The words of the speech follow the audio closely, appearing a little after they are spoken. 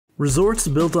Resorts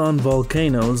built on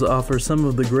volcanoes offer some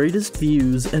of the greatest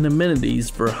views and amenities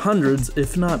for hundreds,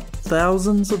 if not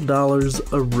thousands of dollars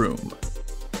a room.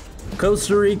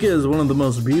 Costa Rica is one of the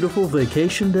most beautiful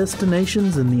vacation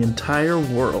destinations in the entire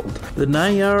world. The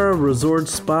Nayara Resort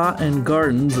Spa and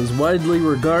Gardens is widely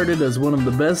regarded as one of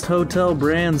the best hotel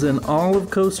brands in all of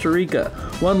Costa Rica.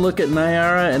 One look at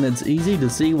Nayara and it's easy to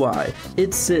see why.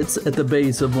 It sits at the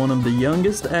base of one of the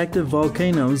youngest active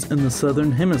volcanoes in the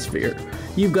southern hemisphere.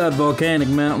 You've got volcanic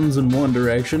mountains in one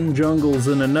direction, jungles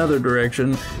in another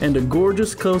direction, and a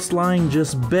gorgeous coastline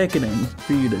just beckoning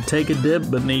for you to take a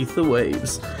dip beneath the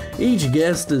waves. Each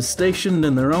guest is stationed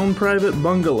in their own private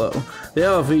bungalow. They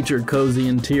all feature cozy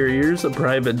interiors, a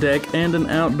private deck, and an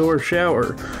outdoor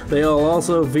shower. They all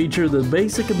also feature the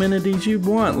basic amenities you'd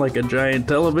want, like a giant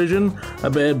television, a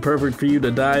bed perfect for you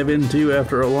to dive into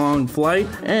after a long flight,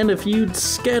 and a few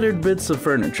scattered bits of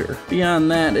furniture.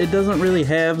 Beyond that, it doesn't really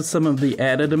have some of the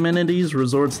added amenities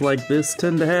resorts like this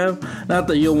tend to have. Not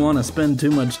that you'll want to spend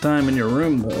too much time in your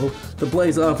room, though. The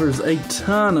place offers a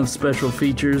ton of special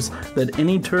features that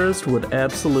any tourist would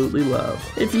absolutely love.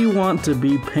 If you want to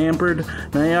be pampered,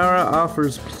 Nayara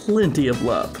offers plenty of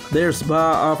love. Their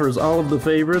spa offers all of the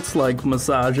favorites like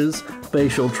massages,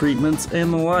 facial treatments,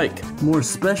 and the like. More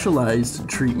specialized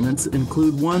treatments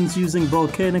include ones using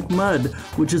volcanic mud,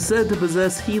 which is said to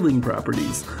possess healing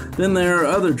properties. Then there are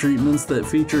other treatments that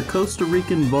feature Costa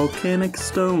Rican volcanic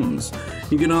stones.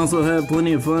 You can also have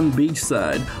plenty of fun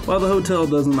beachside. While the hotel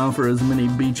doesn't offer as many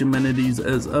beach amenities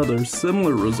as other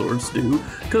similar resorts do,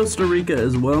 Costa Rica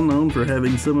is well known for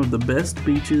having some of the best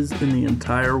beaches in the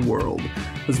entire world.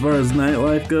 As far as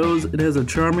nightlife goes, it has a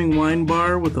charming wine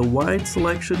bar with a wide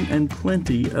selection and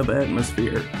plenty of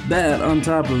atmosphere. That on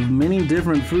top of many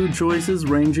different food choices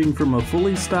ranging from a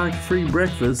fully stocked free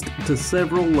breakfast to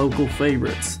several local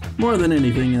favorites. More than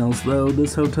anything else though,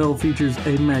 this hotel features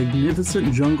a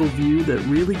magnificent jungle view that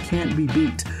really can't be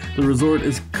beat. The resort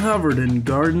is covered in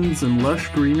gardens and lush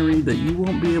greenery that you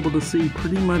won't be able to see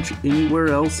pretty much anywhere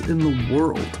else in the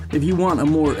world. If you want a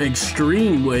more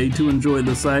extreme way to enjoy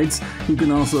the sights, you can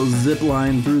also zip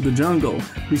line through the jungle.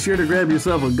 Be sure to grab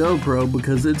yourself a GoPro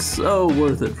because it's so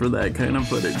worth it for that kind of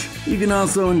footage. You can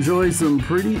also enjoy some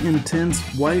pretty intense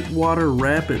whitewater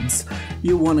rapids.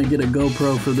 You'll want to get a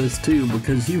GoPro for this too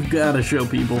because you've got to show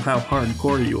people how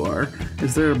hardcore you are.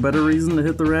 Is there a better reason to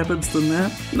hit the rapids than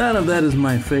that? None of that is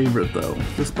my favorite though.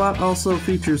 The spot also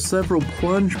features several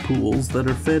plunge pools that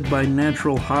are fed by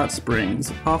natural hot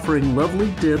springs, offering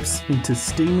lovely dips into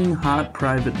steaming hot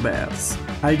private baths.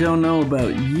 I don't know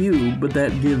about you, but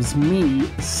that gives me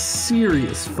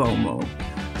serious FOMO.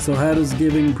 So how does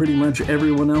giving pretty much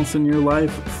everyone else in your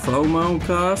life FOMO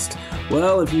cost?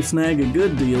 Well, if you snag a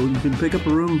good deal, you can pick up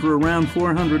a room for around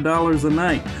 $400 a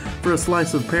night for a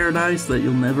slice of paradise that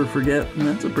you'll never forget, and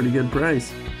that's a pretty good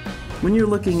price. When you're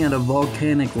looking at a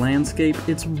volcanic landscape,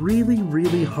 it's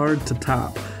really hard to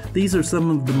top. These are some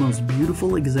of the most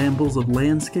beautiful examples of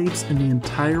landscapes in the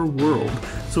entire world,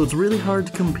 so it's really hard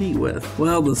to compete with.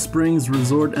 Well, the Springs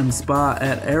Resort and Spa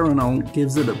at Arenal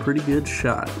gives it a pretty good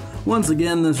shot. Once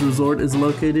again, this resort is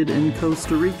located in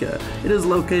Costa Rica. It is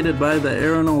located by the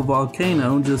Arenal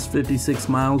Volcano, just 56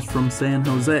 miles from San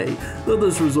Jose. Though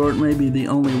this resort may be the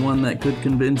only one that could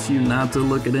convince you not to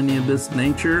look at any of this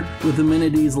nature, with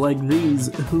amenities like these,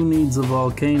 who needs a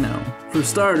volcano? For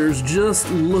starters,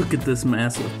 just look at this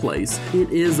massive place.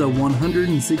 It is a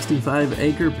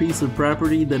 165-acre piece of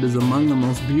property that is among the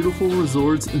most beautiful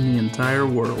resorts in the entire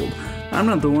world. I'm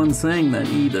not the one saying that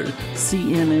either.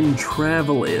 CNN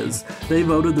Travel is. They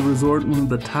voted the resort one of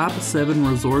the top 7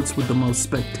 resorts with the most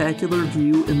spectacular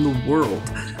view in the world.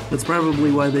 That's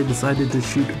probably why they decided to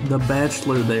shoot The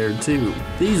Bachelor there too.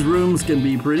 These rooms can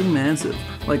be pretty massive,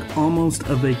 like almost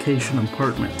a vacation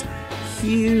apartment.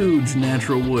 Huge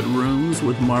natural wood rooms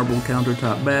with marble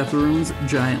countertop bathrooms,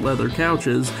 giant leather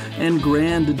couches, and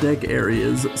grand deck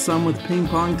areas, some with ping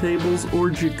pong tables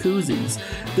or jacuzzis.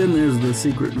 Then there's the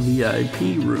secret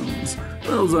VIP rooms.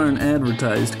 Those aren't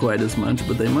advertised quite as much,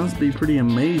 but they must be pretty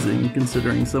amazing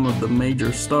considering some of the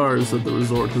major stars that the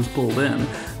resort has pulled in.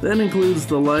 That includes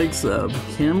the likes of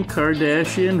Kim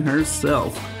Kardashian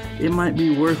herself. It might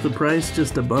be worth the price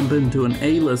just to bump into an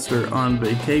A-lister on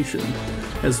vacation.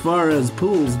 As far as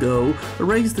pools go,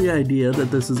 erase the idea that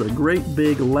this is a great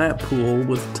big lap pool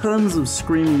with tons of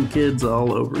screaming kids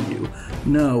all over you.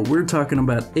 No, we're talking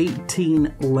about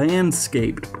 18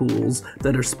 landscaped pools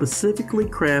that are specifically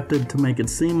crafted to make it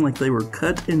seem like they were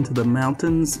cut into the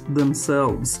mountains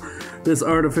themselves. This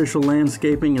artificial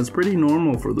landscaping is pretty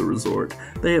normal for the resort.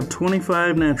 They have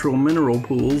 25 natural mineral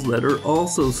pools that are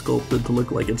also sculpted to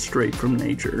look like it's straight from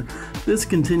nature. This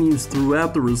continues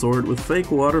throughout the resort with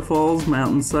fake waterfalls,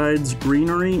 mountainsides,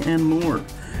 greenery, and more.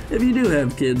 If you do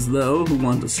have kids, though, who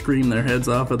want to scream their heads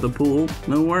off at the pool,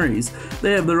 no worries.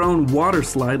 They have their own water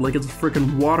slide like it's a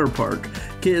frickin' water park.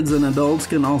 Kids and adults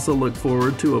can also look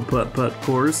forward to a putt-putt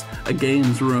course, a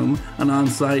games room, an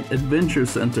on-site adventure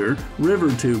center, river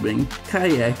tubing,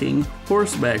 kayaking,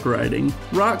 horseback riding,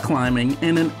 rock climbing,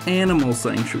 and an animal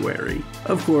sanctuary.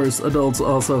 Of course, adults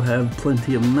also have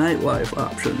plenty of nightlife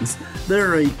options.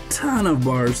 There are a ton of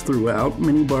bars throughout,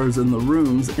 many bars in the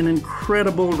rooms, and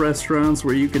incredible restaurants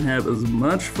where you can have as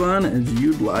much fun as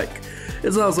you'd like.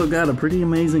 It's also got a pretty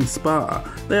amazing spa.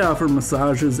 They offer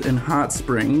massages in hot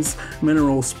springs,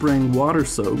 mineral spring water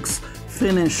soaks,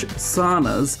 Finnish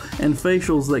saunas, and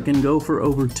facials that can go for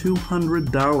over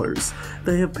 $200.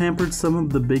 They have pampered some of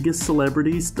the biggest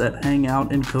celebrities that hang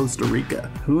out in Costa Rica.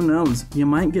 Who knows, you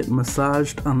might get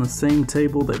massaged on the same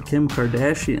table that Kim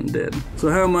Kardashian did. So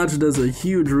how much does a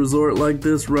huge resort like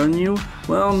this run you?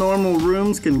 Well, normal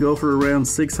rooms can go for around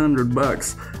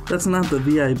 $600. That's not the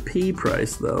VIP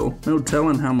price though. No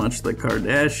telling how much the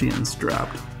Kardashians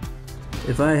dropped.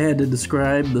 If I had to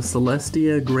describe the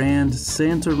Celestia Grand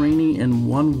Santorini in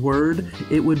one word,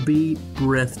 it would be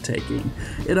breathtaking.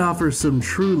 It offers some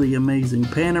truly amazing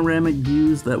panoramic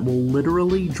views that will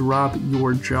literally drop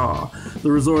your jaw.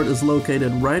 The resort is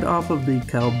located right off of the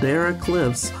Caldera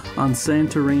Cliffs on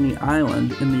Santorini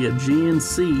Island in the Aegean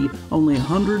Sea, only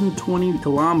 120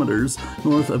 kilometers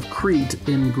north of Crete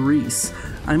in Greece.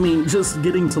 I mean, just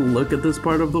getting to look at this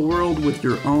part of the world with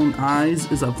your own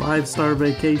eyes is a 5-star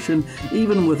vacation,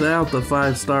 even without the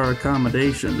 5-star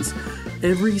accommodations.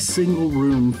 Every single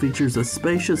room features a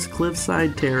spacious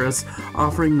cliffside terrace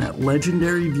offering that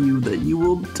legendary view that you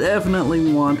will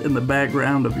definitely want in the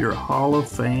background of your Hall of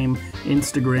Fame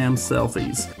Instagram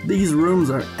selfies. These rooms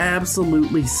are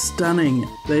absolutely stunning.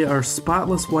 They are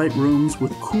spotless white rooms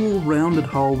with cool rounded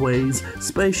hallways,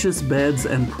 spacious beds,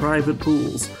 and private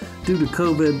pools. Due to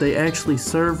COVID, they actually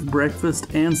serve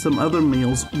breakfast and some other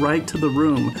meals right to the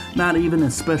room, not even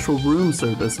a special room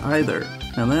service either.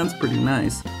 Now that's pretty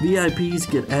nice. VIPs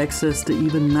get access to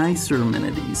even nicer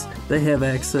amenities. They have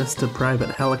access to private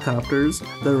helicopters,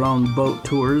 their own boat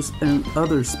tours, and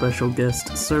other special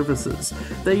guest services.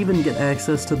 They even get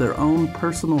access to their own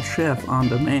personal chef on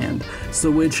demand. So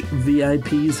which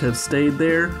VIPs have stayed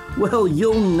there? Well,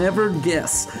 you'll never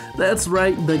guess. That's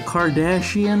right, the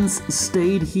Kardashians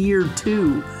stayed here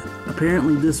too.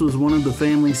 Apparently this was one of the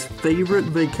family's favorite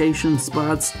vacation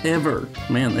spots ever.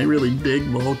 Man, they really dig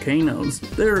volcanoes.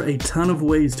 There are a ton of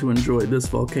ways to enjoy this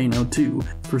volcano too.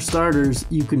 For starters,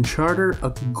 you can charter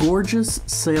a gorgeous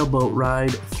sailboat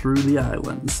ride through the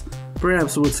islands.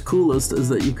 Perhaps what's coolest is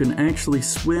that you can actually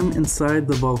swim inside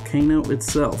the volcano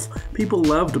itself. People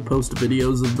love to post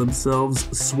videos of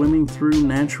themselves swimming through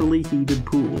naturally heated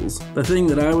pools. The thing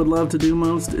that I would love to do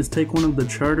most is take one of the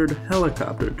chartered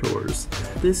helicopter tours.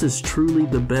 This is truly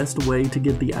the best way to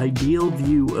get the ideal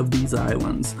view of these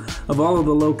islands. Of all of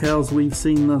the locales we've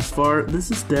seen thus far, this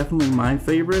is definitely my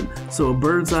favorite, so a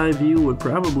bird's eye view would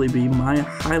probably be my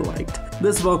highlight.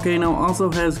 This volcano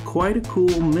also has quite a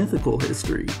cool mythical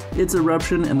history. Its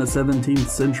eruption in the 17th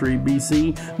century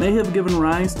BC may have given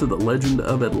rise to the legend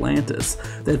of Atlantis,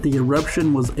 that the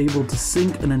eruption was able to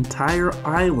sink an entire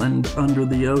island under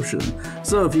the ocean.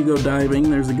 So if you go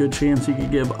diving, there's a good chance you could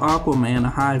give Aquaman a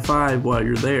high five while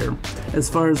you're there. As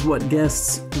far as what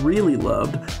guests really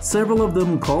loved, several of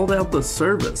them called out the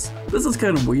service. This is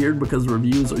kind of weird because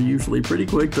reviews are usually pretty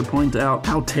quick to point out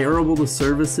how terrible the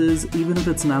service is, even if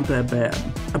it's not that bad.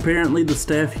 Apparently the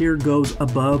staff here goes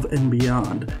above and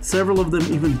beyond. Several of them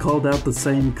even called out the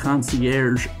same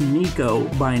concierge, Nico,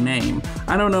 by name.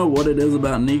 I don't know what it is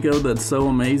about Nico that's so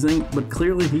amazing, but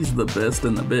clearly he's the best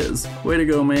in the biz. Way to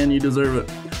go, man, you deserve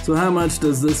it. So how much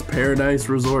does this paradise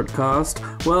resort cost?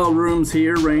 Well, rooms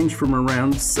here range from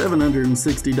around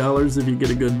 $760 if you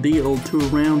get a good deal to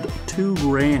around $2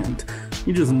 grand.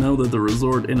 You just know that the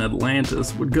resort in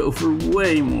Atlantis would go for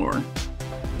way more.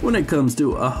 When it comes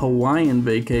to a Hawaiian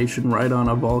vacation right on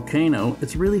a volcano,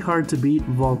 it's really hard to beat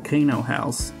Volcano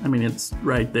House. I mean, it's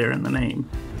right there in the name.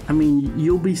 I mean,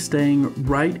 you'll be staying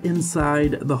right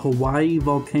inside the Hawaii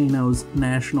Volcanoes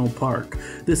National Park.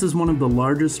 This is one of the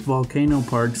largest volcano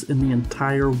parks in the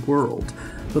entire world.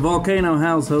 The Volcano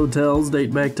House hotels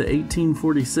date back to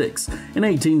 1846. In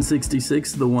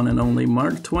 1866, the one and only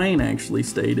Mark Twain actually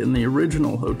stayed in the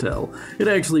original hotel. It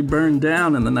actually burned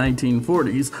down in the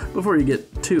 1940s. Before you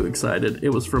get too excited, it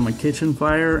was from a kitchen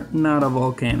fire, not a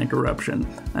volcanic eruption.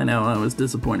 I know, I was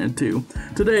disappointed too.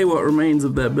 Today, what remains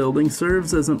of that building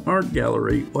serves as an art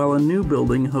gallery, while a new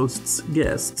building hosts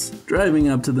guests. Driving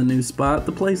up to the new spot,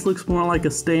 the place looks more like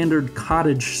a standard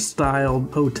cottage-style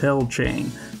hotel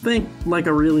chain. Think like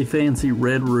a really fancy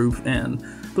red roof inn.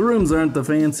 The rooms aren't the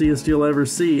fanciest you'll ever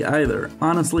see either.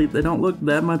 Honestly, they don't look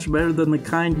that much better than the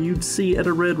kind you'd see at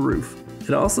a red roof.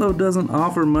 It also doesn't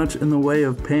offer much in the way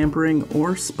of pampering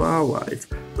or spa life.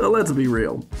 But let's be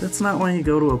real, that's not why you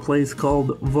go to a place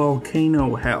called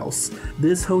Volcano House.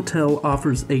 This hotel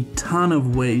offers a ton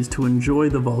of ways to enjoy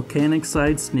the volcanic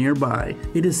sites nearby.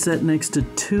 It is set next to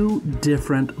two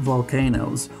different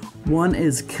volcanoes. One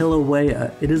is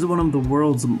Kilauea. It is one of the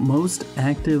world's most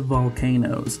active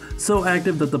volcanoes. So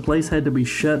active that the place had to be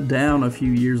shut down a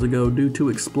few years ago due to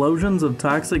explosions of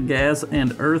toxic gas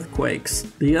and earthquakes.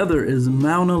 The other is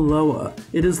Mauna Loa.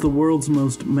 It is the world's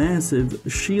most massive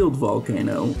shield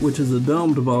volcano, which is a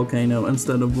domed volcano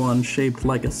instead of one shaped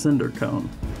like a cinder cone.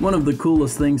 One of the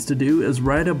coolest things to do is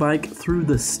ride a bike through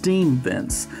the steam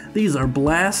vents. These are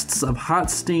blasts of hot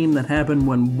steam that happen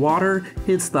when water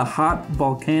hits the hot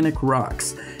volcanic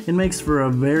rocks. It makes for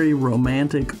a very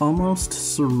romantic, almost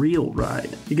surreal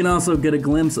ride. You can also get a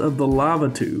glimpse of the lava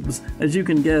tubes. As you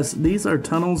can guess, these are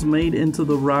tunnels made into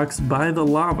the rocks by the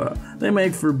lava. They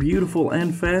make for beautiful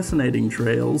and fascinating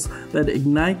trails that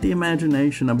ignite the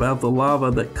imagination about the lava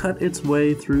that cut its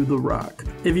way through the rock.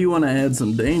 If you want to add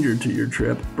some danger to your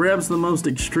trip, perhaps the most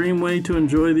extreme way to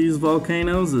enjoy these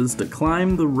volcanoes is to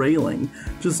climb the railing.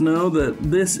 Just know that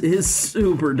this is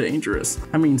super dangerous.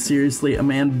 I mean, seriously, a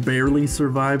man barely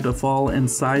survived a fall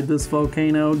inside this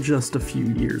volcano just a few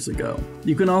years ago.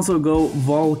 You can also go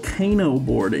volcano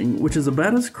boarding, which is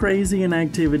about as crazy an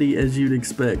activity as you'd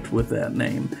expect with that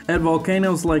name. At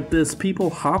volcanoes like this, people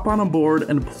hop on a board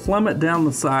and plummet down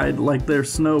the side like they're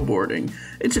snowboarding.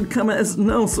 It should come as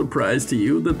no surprise to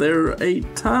you that there are a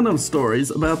ton of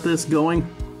stories about this going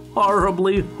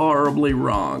horribly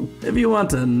wrong. If you want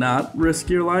to not risk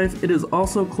your life, it is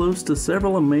also close to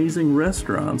several amazing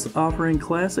restaurants offering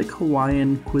classic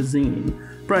Hawaiian cuisine.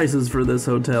 Prices for this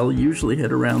hotel usually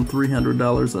hit around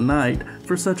 $300 a night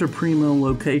for such a primo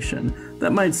location.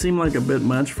 That might seem like a bit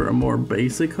much for a more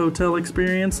basic hotel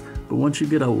experience, but once you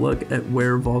get a look at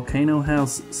where Volcano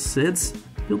House sits,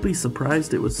 you'll be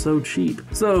surprised it was so cheap.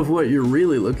 So if what you're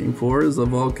really looking for is a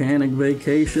volcanic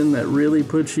vacation that really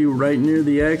puts you right near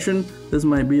the action, this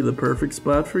might be the perfect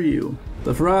spot for you.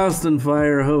 The Frost and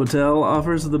Fire Hotel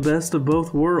offers the best of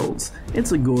both worlds.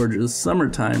 It's a gorgeous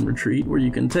summertime retreat where you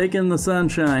can take in the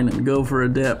sunshine and go for a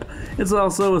dip. It's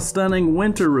also a stunning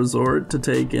winter resort to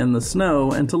take in the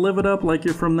snow and to live it up like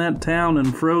you're from that town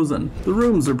in Frozen. The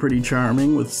rooms are pretty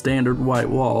charming with standard white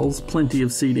walls, plenty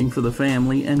of seating for the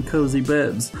family, and cozy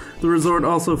beds. The resort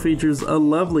also features a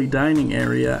lovely dining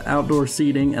area, outdoor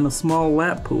seating, and a small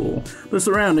lap pool. The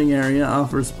surrounding area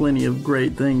offers plenty of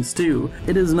great things too.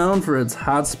 It is known for its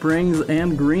hot springs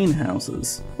and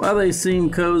greenhouses. While they seem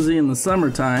cozy in the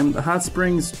summertime, the hot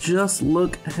springs just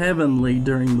look heavenly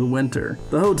during the winter.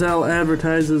 The hotel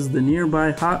advertises the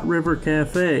nearby Hot River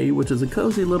Cafe, which is a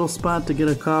cozy little spot to get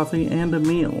a coffee and a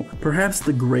meal. Perhaps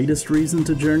the greatest reason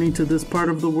to journey to this part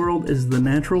of the world is the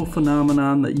natural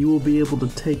phenomenon that you will be able to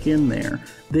take in there.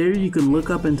 There you can look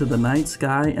up into the night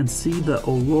sky and see the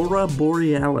Aurora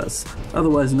Borealis,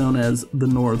 otherwise known as the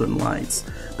Northern Lights.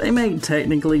 They may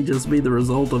technically just be the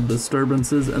result of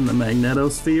disturbances in the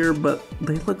magnetosphere, but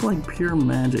they look like pure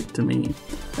magic to me.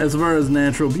 As far as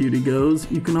natural beauty goes,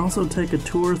 you can also take a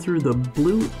tour through the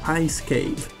Blue Ice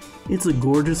Cave. It's a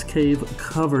gorgeous cave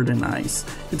covered in ice.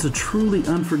 It's a truly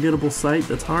unforgettable sight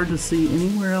that's hard to see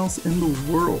anywhere else in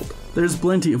the world. There's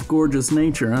plenty of gorgeous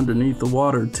nature underneath the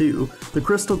water too. The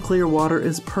crystal clear water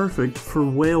is perfect for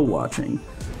whale watching.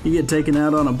 You get taken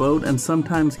out on a boat and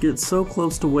sometimes get so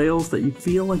close to whales that you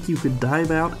feel like you could dive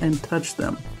out and touch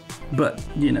them. But,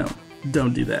 you know,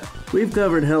 don't do that. We've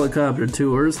covered helicopter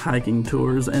tours, hiking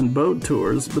tours, and boat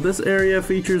tours, but this area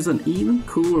features an even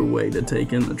cooler way to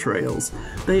take in the trails.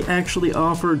 They actually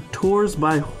offer tours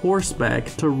by horseback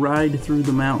to ride through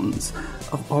the mountains.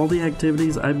 Of all the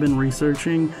activities I've been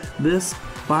researching, this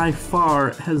by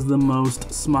far has the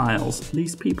most smiles.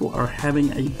 These people are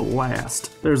having a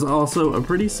blast. There's also a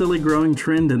pretty silly growing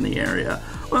trend in the area.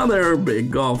 While there are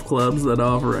big golf clubs that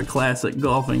offer a classic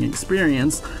golfing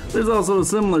experience, there's also a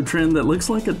similar trend that looks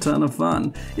like a ton of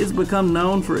fun. It's become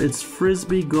known for its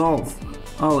frisbee golf.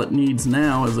 All it needs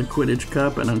now is a Quidditch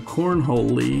Cup and a Cornhole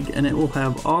League, and it will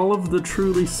have all of the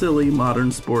truly silly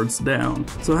modern sports down.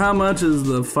 So how much is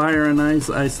the Fire and Ice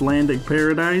Icelandic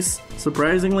Paradise?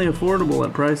 Surprisingly affordable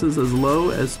at prices as low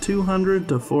as $200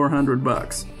 to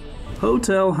 $400.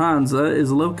 Hotel Hansa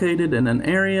is located in an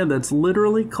area that's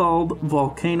literally called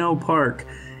Volcano Park.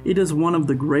 It is one of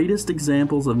the greatest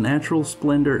examples of natural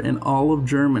splendor in all of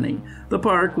Germany. The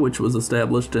park, which was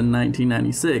established in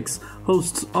 1996,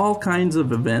 hosts all kinds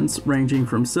of events ranging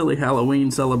from silly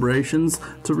Halloween celebrations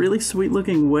to really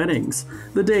sweet-looking weddings.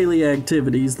 The daily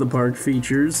activities the park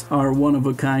features are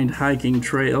one-of-a-kind hiking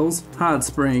trails, hot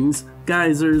springs,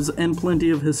 geysers, and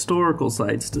plenty of historical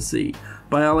sites to see.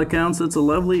 By all accounts, it's a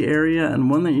lovely area and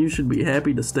one that you should be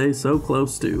happy to stay so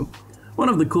close to. One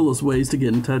of the coolest ways to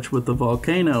get in touch with the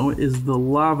volcano is the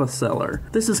lava cellar.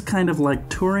 This is kind of like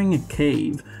touring a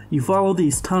cave. You follow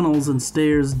these tunnels and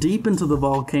stairs deep into the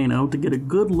volcano to get a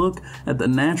good look at the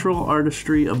natural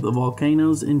artistry of the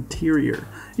volcano's interior.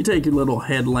 You take your little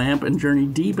headlamp and journey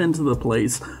deep into the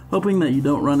place, hoping that you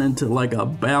don't run into like a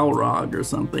Balrog or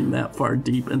something that far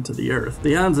deep into the earth.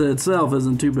 The Hansa itself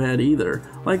isn't too bad either.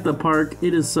 Like the park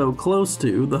it is so close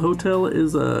to, the hotel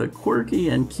is a quirky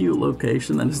and cute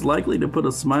location that is likely to put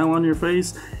a smile on your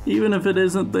face, even if it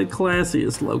isn't the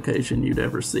classiest location you'd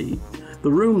ever see.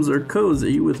 The rooms are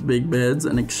cozy with big beds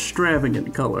and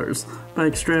extravagant colors. By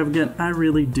extravagant, I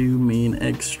really do mean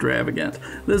extravagant.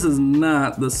 This is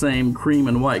not the same cream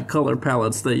and white color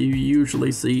palettes that you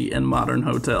usually see in modern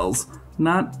hotels.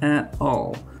 Not at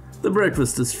all. The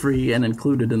breakfast is free and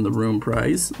included in the room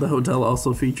price. The hotel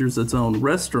also features its own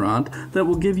restaurant that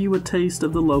will give you a taste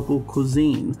of the local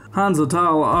cuisine. Hansa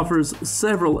Tal offers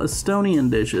several Estonian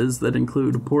dishes that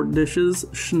include pork dishes,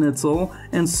 schnitzel,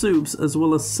 and soups, as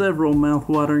well as several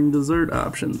mouth-watering dessert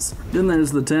options. Then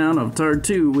there's the town of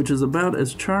Tartu, which is about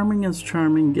as charming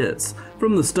gets.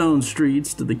 From the stone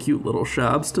streets to the cute little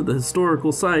shops to the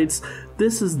historical sites,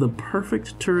 this is the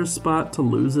perfect tourist spot to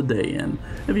lose a day in.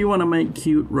 If you want to make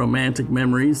cute, romantic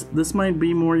memories, this might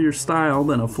be more your style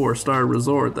than a 4-star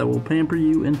resort that will pamper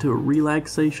you into a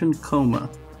relaxation coma.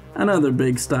 Another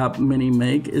big stop many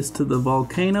make is to the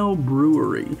Volcano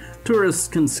Brewery. Tourists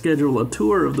can schedule a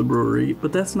tour of the brewery,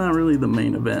 but that's not really the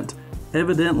main event.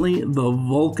 Evidently, the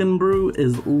Vulcan brew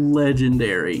is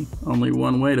legendary. Only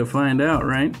one way to find out,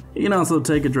 right? You can also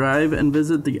take a drive and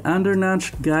visit the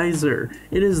Andernach Geyser.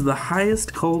 It is the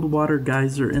highest cold water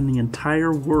geyser in the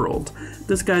entire world.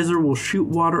 This geyser will shoot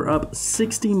water up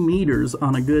 60 meters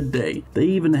on a good day. They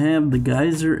even have the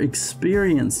Geyser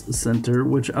Experience Center,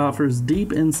 which offers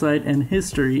deep insight and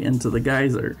history into the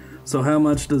geyser. So how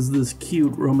much does this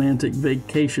cute romantic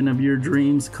vacation of your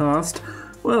dreams cost?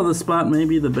 Well, the spot may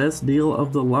be the best deal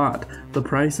of the lot. The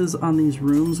prices on these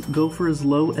rooms go for as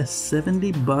low as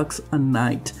 $70 a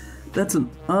night. That's an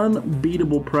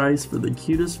unbeatable price for the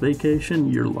cutest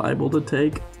vacation you're liable to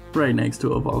take right next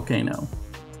to a volcano.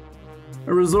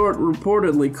 A resort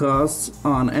reportedly costs,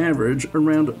 on average,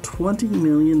 around $20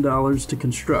 million to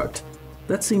construct.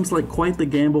 That seems like quite the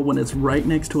gamble when it's right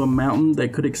next to a mountain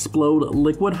that could explode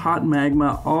liquid hot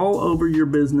magma all over your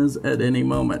business at any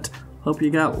moment. Hope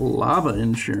you got lava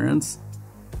insurance.